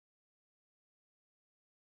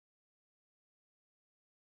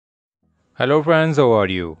Hello friends, how are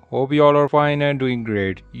you? Hope you all are fine and doing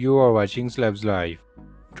great. You are watching Celeb's Life.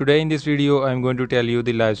 Today in this video, I am going to tell you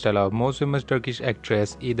the lifestyle of most famous Turkish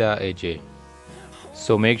actress Eda Ece.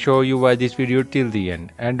 So make sure you watch this video till the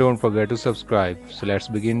end and don't forget to subscribe. So let's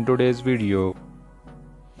begin today's video.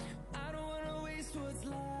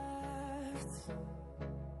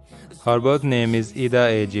 Her birth name is Eda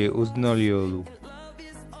Ece Uznoliolu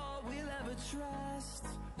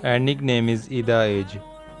and nickname is Eda Ece.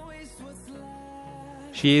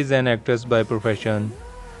 She is an actress by profession.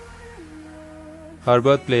 Her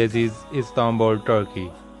birthplace is Istanbul,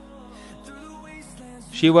 Turkey.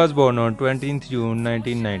 She was born on 20th June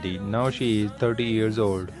 1990. Now she is 30 years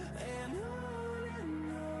old.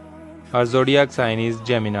 Her zodiac sign is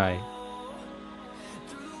Gemini.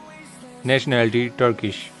 Nationality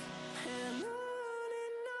Turkish.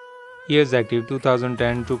 Years active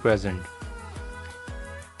 2010 to present.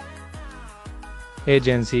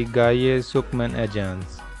 Agency Gaye Sukman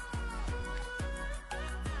Agents.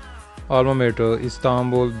 Alma mater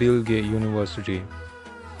Istanbul Bilgi University.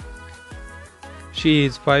 She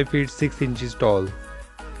is 5 feet 6 inches tall.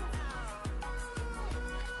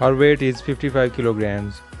 Her weight is 55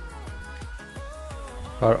 kilograms.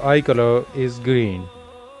 Her eye color is green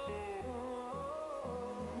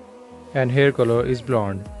and hair color is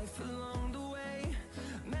blonde.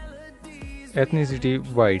 Ethnicity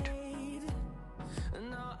white.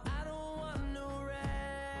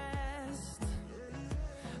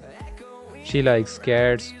 She likes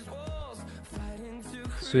cats,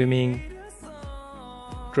 swimming,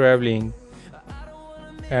 traveling,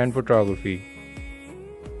 and photography.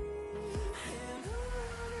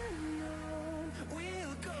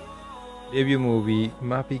 Debut movie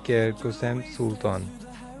Mapiker Kosem Sultan.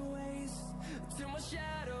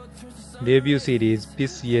 Debut series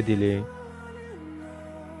Pis Ye Dile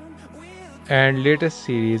and latest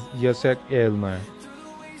series Yasak Elma.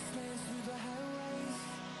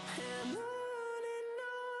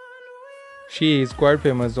 She is quite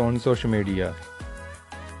famous on social media.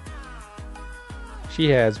 She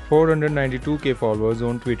has 492k followers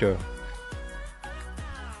on Twitter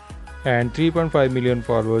and 3.5 million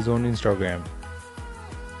followers on Instagram.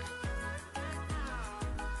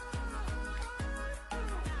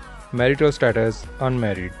 Marital status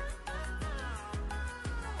unmarried.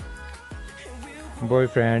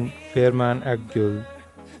 Boyfriend Ferman Akgül.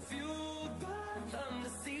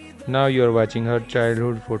 Now you are watching her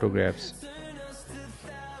childhood photographs.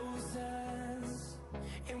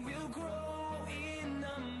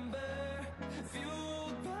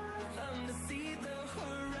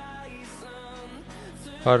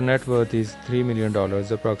 Her net worth is $3 million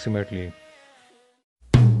approximately.